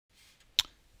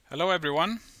Hello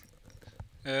everyone.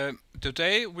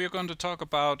 Today we're going to talk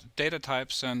about data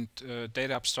types and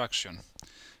data abstraction.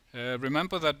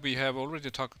 Remember that we have already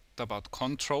talked about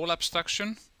control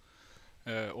abstraction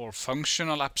or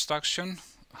functional abstraction,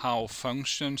 how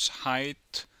functions hide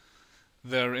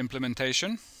their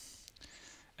implementation.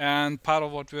 And part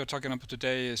of what we are talking about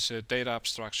today is data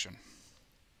abstraction.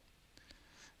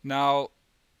 Now,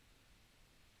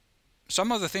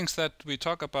 some of the things that we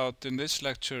talk about in this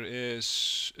lecture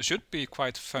should be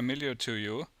quite familiar to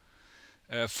you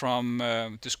from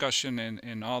discussion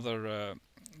in other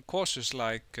courses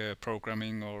like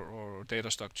programming or data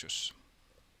structures.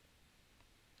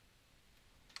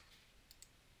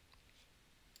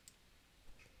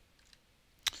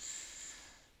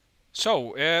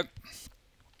 So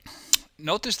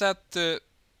notice that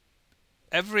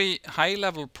every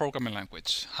high-level programming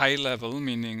language, high-level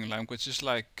meaning languages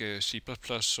like C++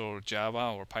 or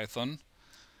Java or Python,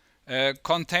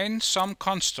 contains some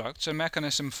constructs and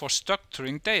mechanism for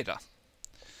structuring data.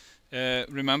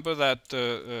 Remember that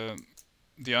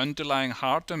the underlying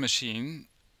hardware machine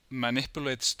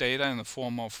manipulates data in the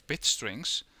form of bit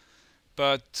strings,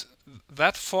 but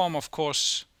that form, of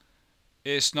course,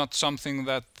 is not something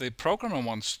that the programmer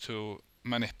wants to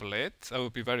manipulate. That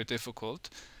would be very difficult.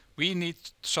 We need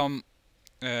some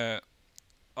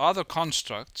other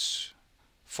constructs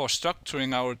for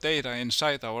structuring our data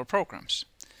inside our programs.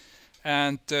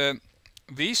 And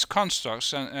these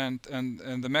constructs and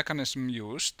the mechanism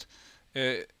used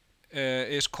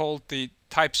is called the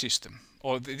type system,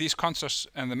 or these constructs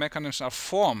and the mechanisms are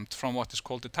formed from what is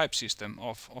called the type system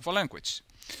of a language.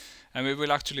 And we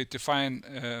will actually define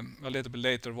a little bit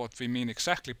later what we mean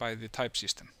exactly by the type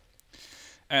system.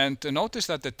 And notice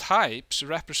that the types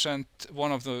represent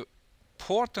one of the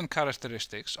important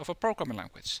characteristics of a programming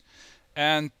language.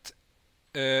 And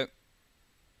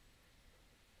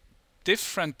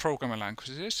different programming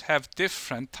languages have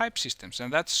different type systems,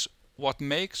 and that's what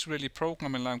makes really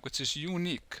programming languages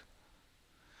unique.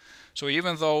 So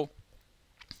even though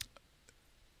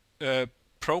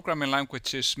programming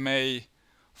languages may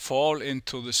fall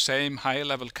into the same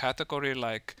high-level category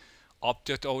like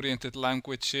object-oriented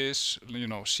languages, you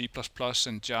know, C++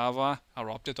 and Java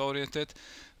are object-oriented,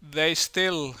 they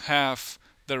still have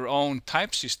their own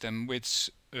type system which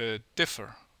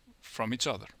differ from each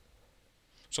other.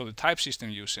 So the type system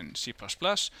used in C++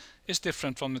 is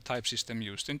different from the type system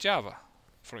used in Java,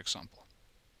 for example.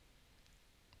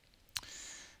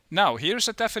 Now, here's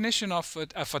a definition of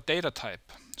a data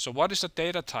type. So what is a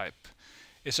data type?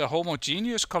 It's a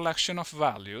homogeneous collection of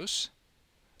values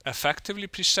effectively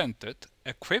presented,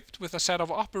 equipped with a set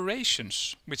of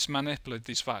operations which manipulate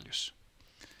these values.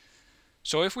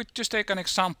 So if we just take an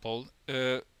example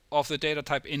of the data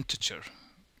type integer,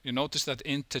 you notice that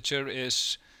integer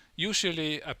is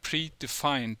usually a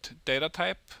predefined data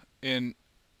type in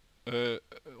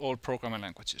all programming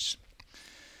languages.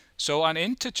 So an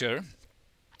integer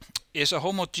is a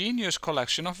homogeneous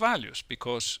collection of values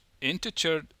because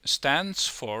integer stands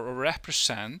for or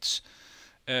represents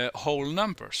whole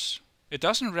numbers. It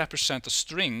doesn't represent a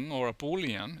string or a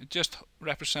boolean, it just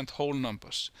represents whole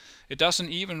numbers. It doesn't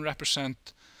even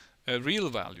represent real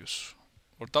values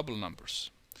or double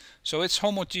numbers. So it's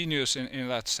homogeneous in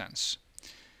that sense.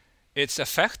 It's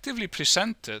effectively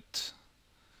presented,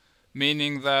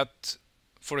 meaning that,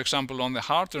 for example, on the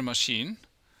hardware machine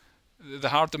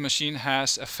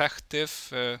has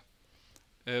effective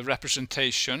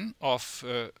representation of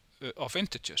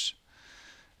integers.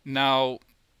 Now,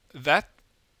 that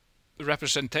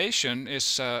representation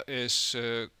is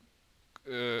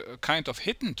kind of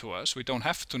hidden to us. We don't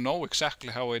have to know exactly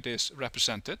how it is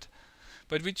represented,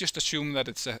 but we just assume that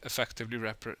it's effectively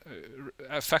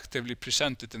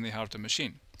presented in the hardware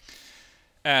machine.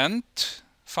 And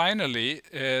finally,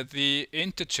 the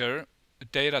integer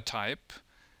data type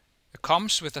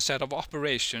comes with a set of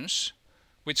operations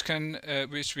which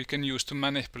we can use to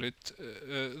manipulate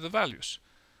the values.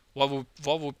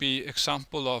 What would be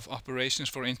example of operations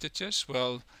for integers?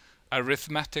 Well,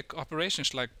 arithmetic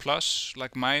operations like plus,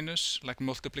 like minus, like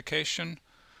multiplication,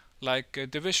 like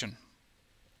division.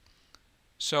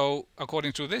 So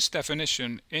according to this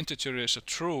definition, integer is a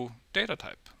true data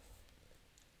type.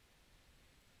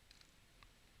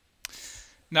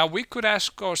 Now we could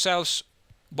ask ourselves,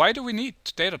 why do we need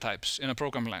data types in a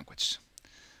programming language?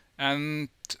 And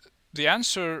the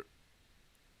answer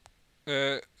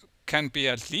can be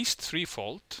at least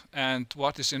threefold, and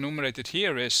what is enumerated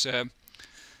here is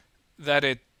that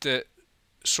it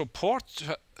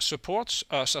supports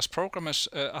us as programmers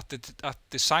at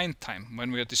design time,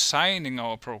 when we are designing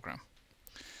our program.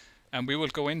 And we will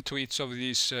go into each of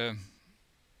these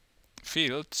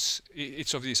fields,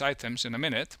 each of these items in a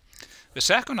minute. The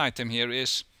second item here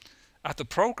is at the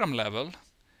program level,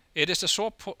 it is the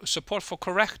support for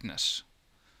correctness.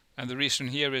 And the reason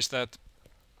here is that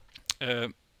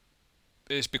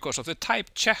is because of the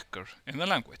type checker in the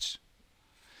language.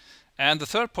 And the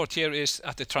third part here is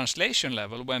at the translation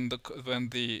level, when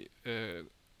the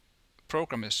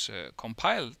program is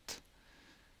compiled.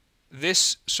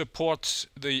 This supports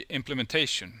the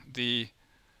implementation, the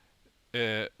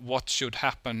what should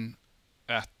happen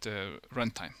at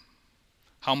runtime.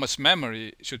 How much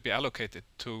memory should be allocated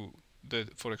to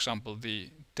for example, the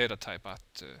data type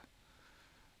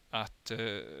at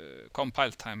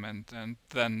compile time, and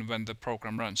then when the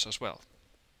program runs as well.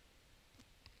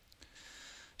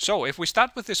 So if we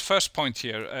start with this first point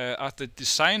here at the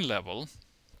design level,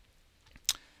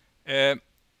 the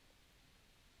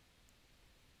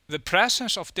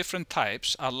presence of different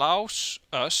types allows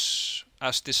us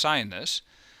as designers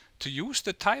to use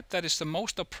the type that is the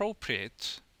most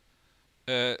appropriate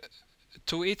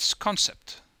to each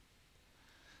concept.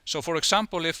 So for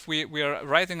example, if we are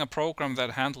writing a program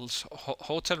that handles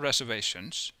hotel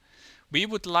reservations, we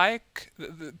would like,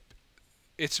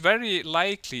 it's very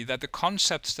likely that the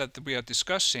concepts that we are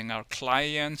discussing are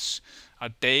clients,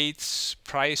 are dates,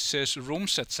 prices,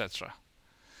 rooms, etc.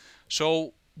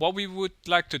 So what we would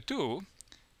like to do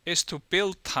is to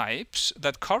build types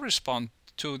that correspond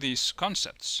to these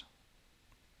concepts.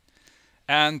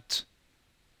 And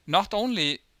not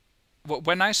only,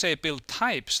 when I say build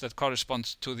types that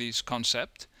correspond to these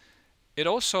concepts, it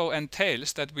also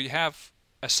entails that we have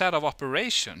a set of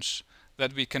operations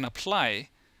that we can apply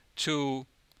to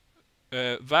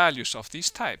values of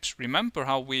these types. Remember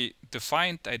how we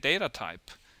defined a data type,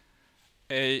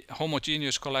 a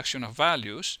homogeneous collection of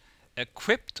values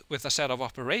equipped with a set of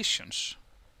operations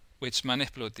which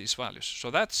manipulate these values.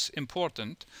 So that's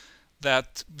important,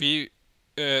 that we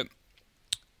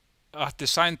at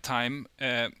design time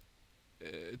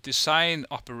design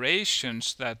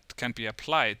operations that can be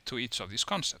applied to each of these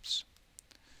concepts.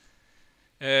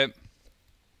 And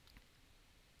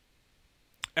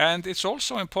it's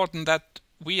also important that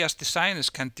we as designers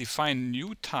can define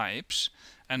new types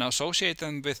and associate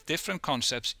them with different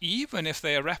concepts, even if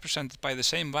they are represented by the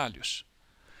same values.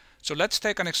 So let's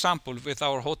take an example with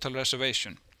our hotel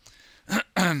reservation.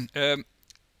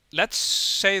 Let's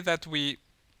say that we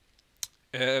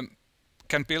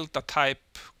can build a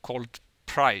type called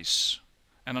price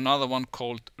and another one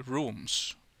called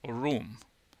rooms or room.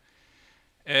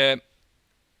 And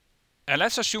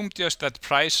let's assume just that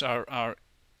price are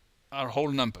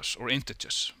whole numbers or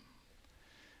integers.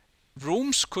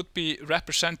 Rooms could be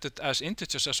represented as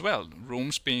integers as well,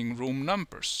 rooms being room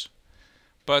numbers.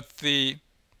 But the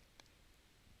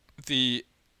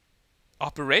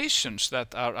operations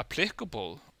that are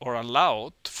applicable or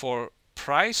allowed for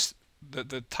price,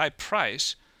 the type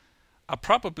price, are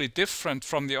probably different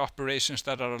from the operations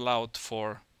that are allowed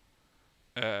for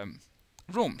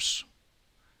rooms.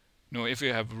 Now, if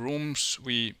you have rooms,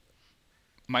 we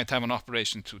might have an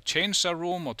operation to change a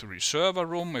room or to reserve a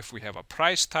room. If we have a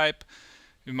price type,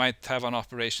 we might have an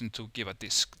operation to give a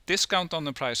discount on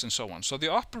the price and so on. So the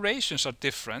operations are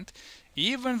different,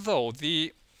 even though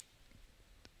the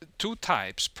two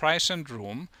types, price and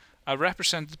room, are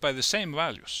represented by the same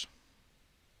values.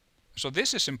 So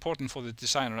this is important for the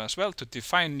designer as well, to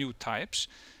define new types,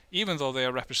 even though they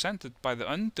are represented by the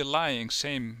underlying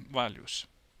same values.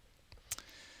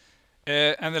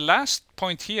 And the last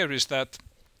point here is that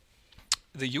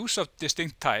the use of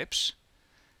distinct types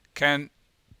can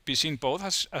be seen both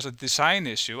as a design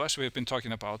issue, as we've been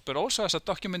talking about, but also as a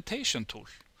documentation tool.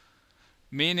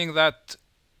 Meaning that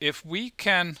if we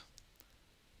can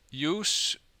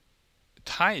use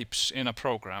types in a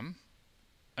program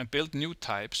and build new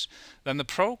types, then the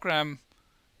program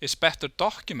is better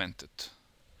documented.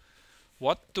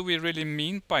 What do we really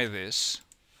mean by this?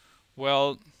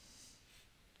 Well,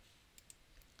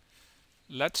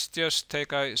 let's just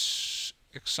take an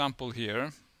example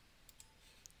here.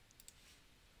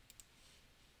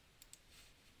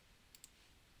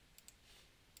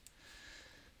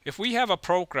 If we have a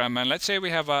program, and let's say we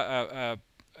have a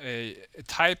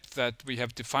type that we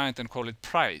have defined and call it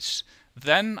price,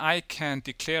 then I can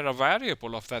declare a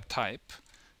variable of that type.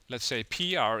 Let's say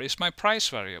PR is my price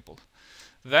variable.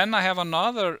 Then I have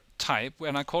another type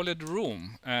and I call it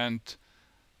room, and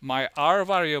my R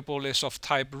variable is of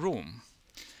type room.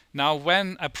 Now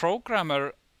when a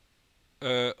programmer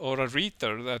or a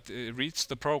reader that reads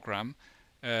the program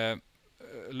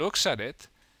looks at it,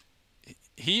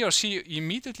 he or she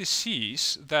immediately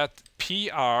sees that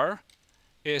PR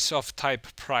is of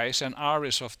type price and R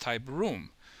is of type room.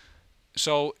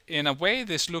 So in a way,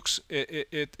 this looks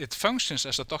it functions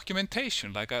as a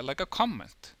documentation, like a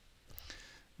comment.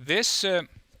 This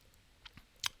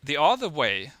the other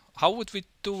way, how would we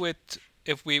do it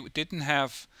if we didn't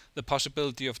have the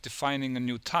possibility of defining a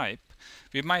new type?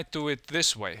 We might do it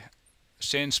this way.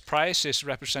 Since price is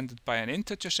represented by an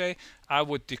integer, say, I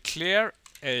would declare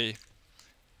a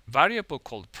variable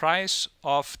called price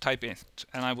of type int,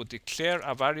 and I would declare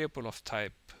a variable of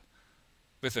type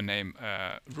with the name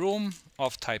room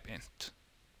of type int.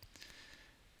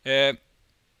 The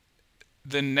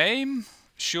name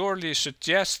surely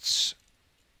suggests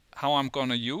how I'm going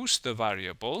to use the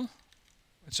variable.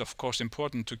 It's of course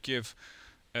important to give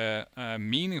a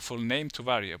meaningful name to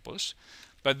variables,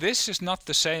 but this is not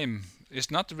the same. It's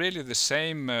not really the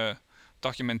same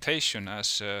documentation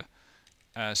as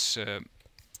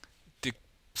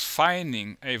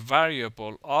defining a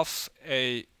variable of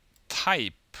a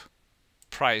type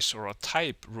price or a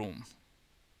type room.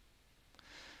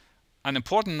 An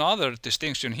important other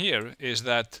distinction here is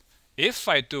that if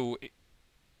I do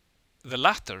the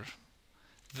latter,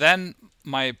 then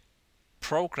my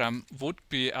program would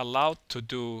be allowed to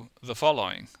do the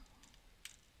following.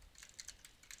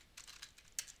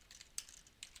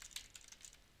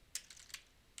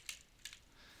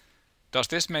 Does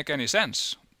this make any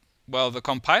sense? Well, the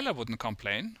compiler wouldn't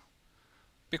complain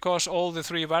because all the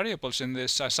three variables in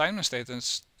this assignment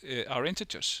statement are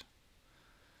integers.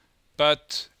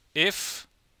 But if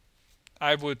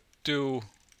I would do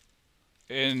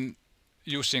in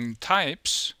using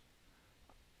types,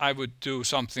 I would do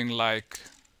something like,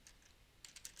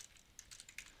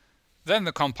 then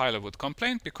the compiler would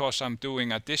complain because I'm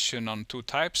doing addition on two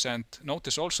types, and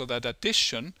notice also that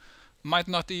addition might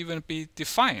not even be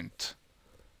defined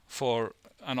for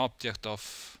an object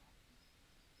of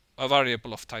a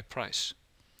variable of type price.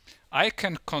 I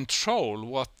can control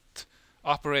what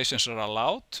operations are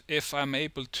allowed if I'm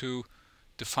able to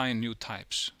define new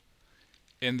types.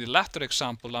 In the latter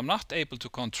example, I'm not able to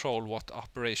control what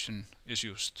operation is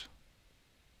used.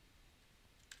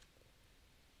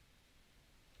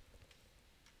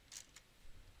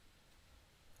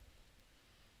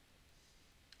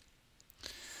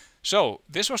 So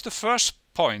this was the first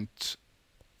point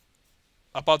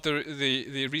about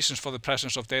the reasons for the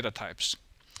presence of data types.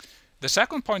 The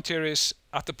second point here is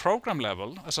at the program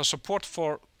level as a support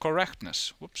for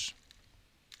correctness. Whoops.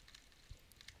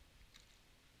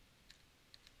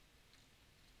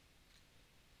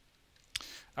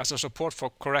 As a support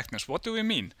for correctness. What do we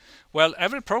mean? Well,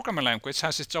 every programming language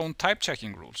has its own type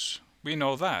checking rules. We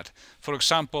know that. For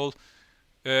example,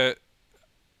 the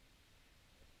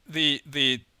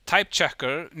type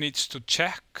checker needs to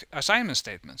check assignment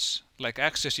statements, like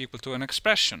x is equal to an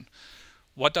expression.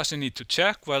 What does it need to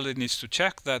check? Well, it needs to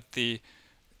check that the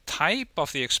type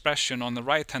of the expression on the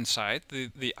right-hand side,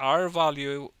 the R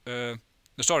value, the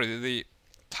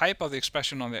type of the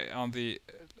expression on the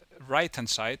right-hand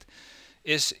side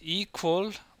is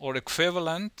equal or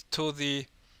equivalent to the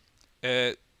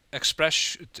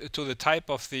expression to the type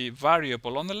of the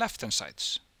variable on the left-hand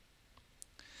sides,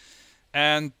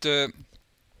 and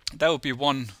that would be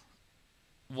one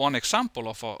example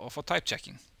of a type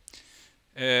checking.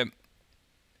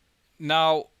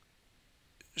 Now,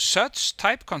 such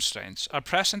type constraints are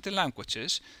present in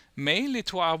languages mainly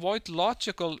to avoid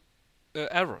logical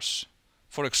errors.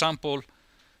 For example,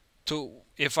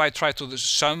 if I try to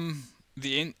sum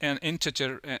an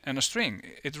integer and a string,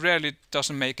 it really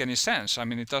doesn't make any sense. I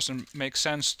mean, it doesn't make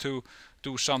sense to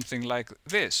do something like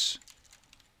this: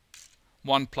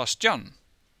 1 plus John.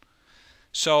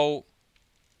 So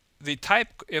the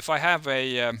type, if I have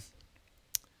a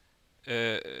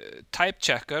type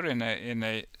checker in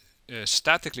a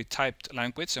statically typed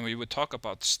language, and we would talk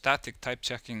about static type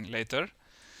checking later,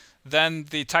 then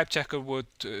the type checker would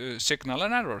signal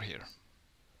an error here.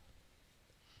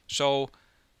 So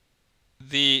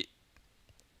the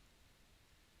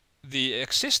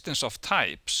existence of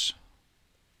types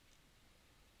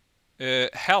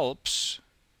helps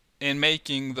in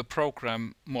making the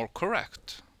program more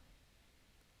correct.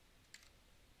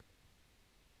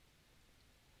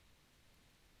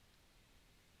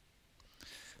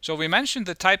 So we mentioned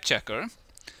the type checker.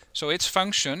 So its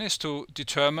function is to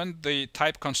determine the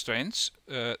type constraints,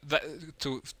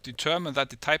 to determine that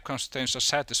the type constraints are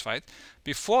satisfied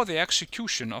before the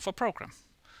execution of a program,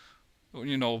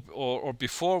 or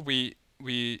before we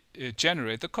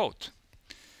generate the code.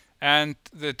 And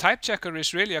the type checker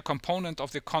is really a component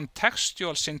of the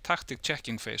contextual syntactic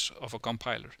checking phase of a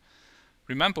compiler.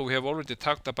 Remember, we have already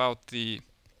talked about the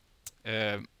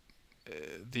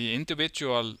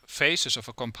individual phases of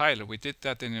a compiler. We did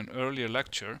that in an earlier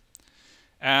lecture,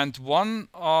 And one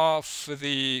of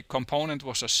the component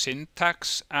was a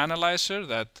syntax analyzer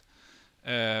that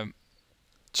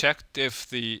checked if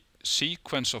the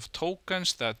sequence of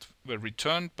tokens that were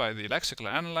returned by the lexical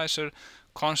analyzer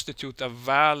constitute a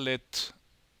valid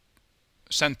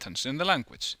sentence in the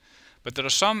language. But there are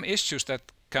some issues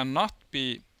that cannot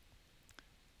be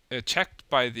checked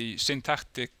by the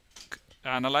syntactic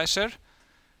analyzer,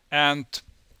 and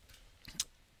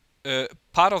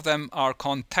part of them are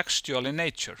contextual in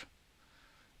nature.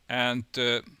 And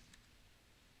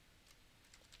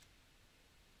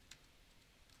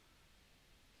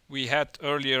we had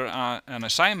earlier an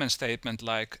assignment statement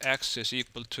like x is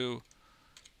equal to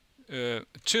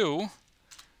 2.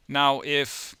 Now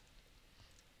if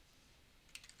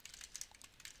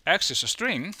x is a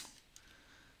string,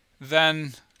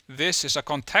 then this is a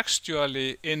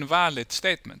contextually invalid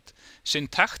statement.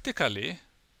 Syntactically,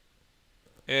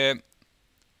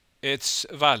 it's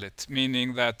valid,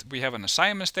 meaning that we have an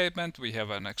assignment statement, we have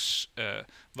an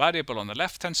variable on the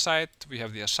left hand side, we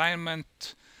have the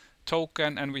assignment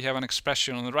token, and we have an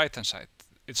expression on the right hand side.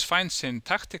 It's fine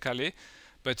syntactically,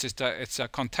 but it's a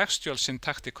contextual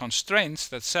syntactic constraints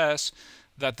that says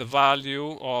that the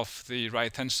value of the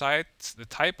right hand side, the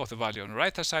type of the value on the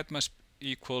right hand side must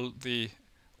equal the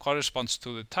corresponds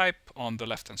to the type on the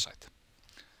left hand side.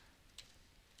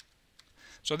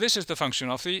 So this is the function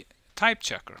of the type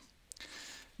checker.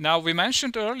 Now we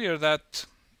mentioned earlier that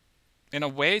in a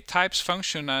way types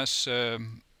function as a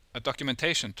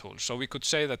documentation tool. So we could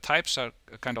say that types are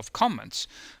kind of comments,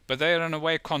 but they are in a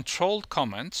way controlled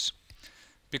comments,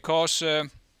 because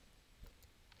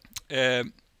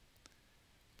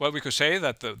well, we could say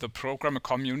that the programmer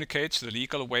communicates the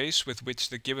legal ways with which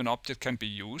the given object can be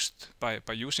used by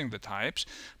using the types.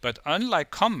 But unlike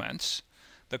comments,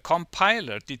 the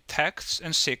compiler detects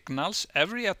and signals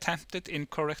every attempted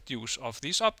incorrect use of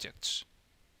these objects.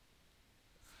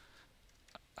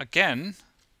 Again,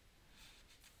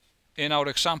 in our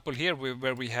example here,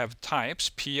 where we have types,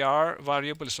 PR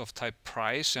variable is of type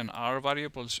price and R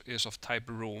variable is of type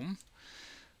room,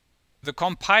 the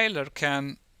compiler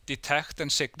can detect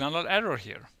and signal an error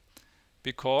here,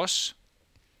 because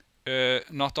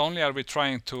not only are we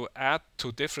trying to add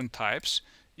two different types,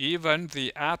 even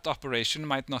the add operation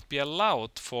might not be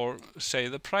allowed for, say,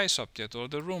 the price object or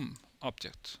the room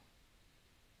object.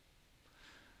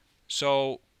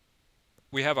 So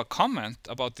we have a comment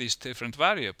about these different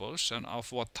variables and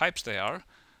of what types they are,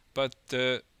 but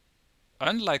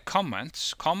unlike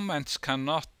comments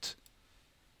cannot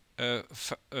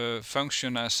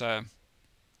function as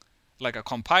like a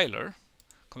compiler.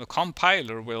 The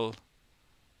compiler will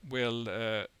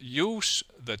use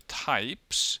the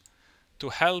types to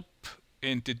help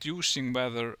in deducing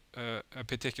whether a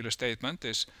particular statement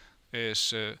is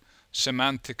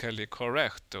semantically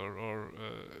correct or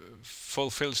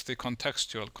fulfills the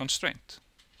contextual constraint.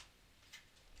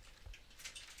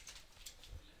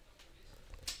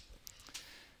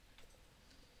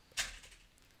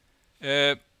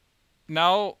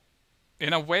 Now,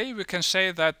 in a way, we can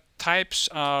say that types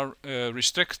are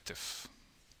restrictive.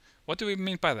 What do we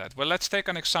mean by that? Well, let's take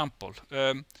an example.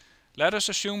 Let us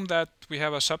assume that we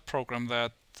have a subprogram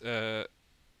that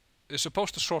is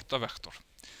supposed to sort a vector.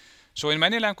 So in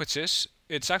many languages,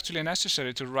 it's actually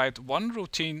necessary to write one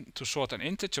routine to sort an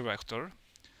integer vector,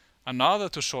 another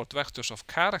to sort vectors of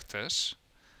characters,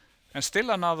 and still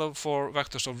another for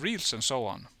vectors of reals and so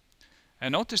on.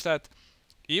 And notice that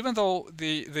even though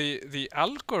the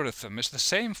algorithm is the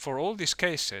same for all these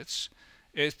cases,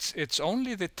 it's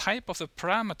only the type of the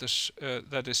parameters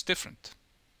that is different.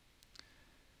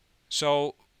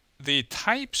 So the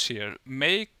types here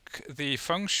make the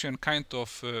function kind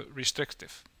of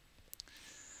restrictive.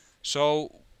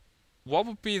 So what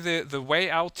would be the way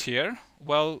out here?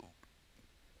 Well,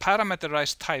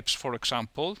 parameterized types, for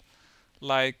example,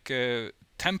 like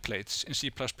templates in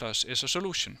C++ is a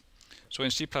solution. So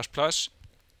in C++,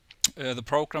 the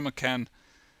programmer can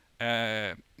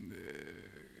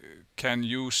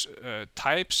use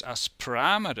types as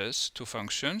parameters to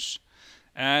functions,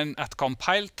 and at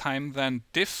compile time then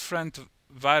different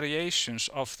variations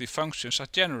of the functions are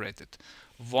generated.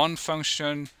 One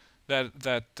function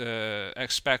that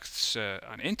expects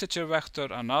an integer vector,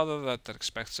 another that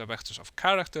expects a vectors of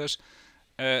characters,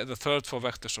 the third for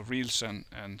vectors of reals,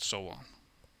 and so on.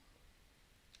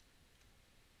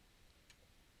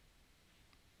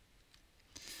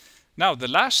 Now the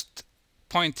last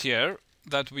point here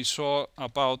that we saw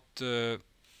about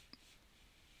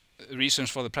reasons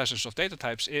for the presence of data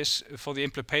types is for the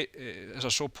as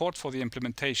a support for the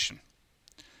implementation.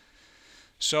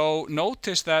 So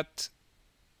notice that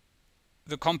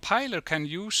the compiler can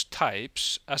use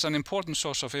types as an important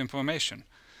source of information,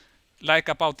 like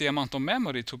about the amount of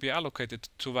memory to be allocated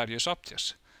to various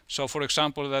objects. So for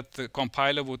example, that the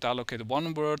compiler would allocate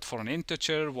 1 word for an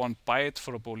integer, 1 byte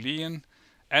for a Boolean,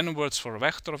 n words for a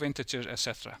vector of integers,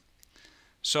 etc.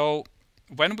 So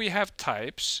when we have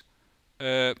types,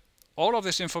 all of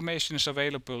this information is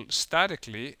available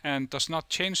statically and does not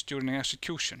change during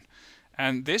execution.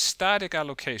 And this static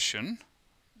allocation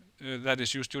that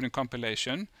is used during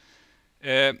compilation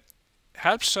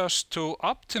helps us to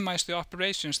optimize the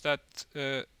operations that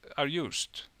are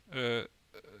used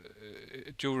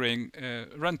during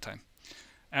runtime.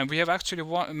 And we have actually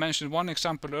mentioned one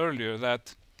example earlier,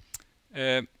 that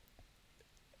an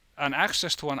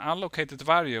access to an allocated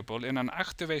variable in an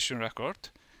activation record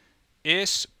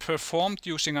is performed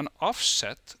using an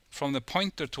offset from the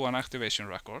pointer to an activation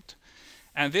record,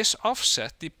 and this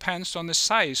offset depends on the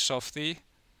size of the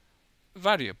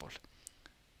variable.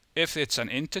 If it's an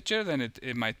integer, then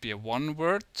it might be a 1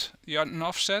 word an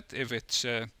offset. If it's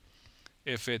a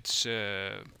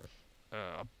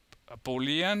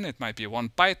Boolean, it might be 1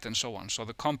 byte, and so on. So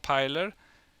the compiler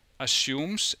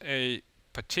assumes a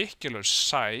particular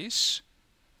size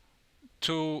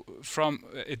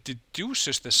it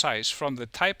deduces the size from the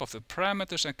type of the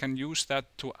parameters and can use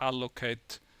that to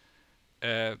allocate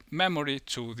memory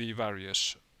to the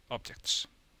various objects.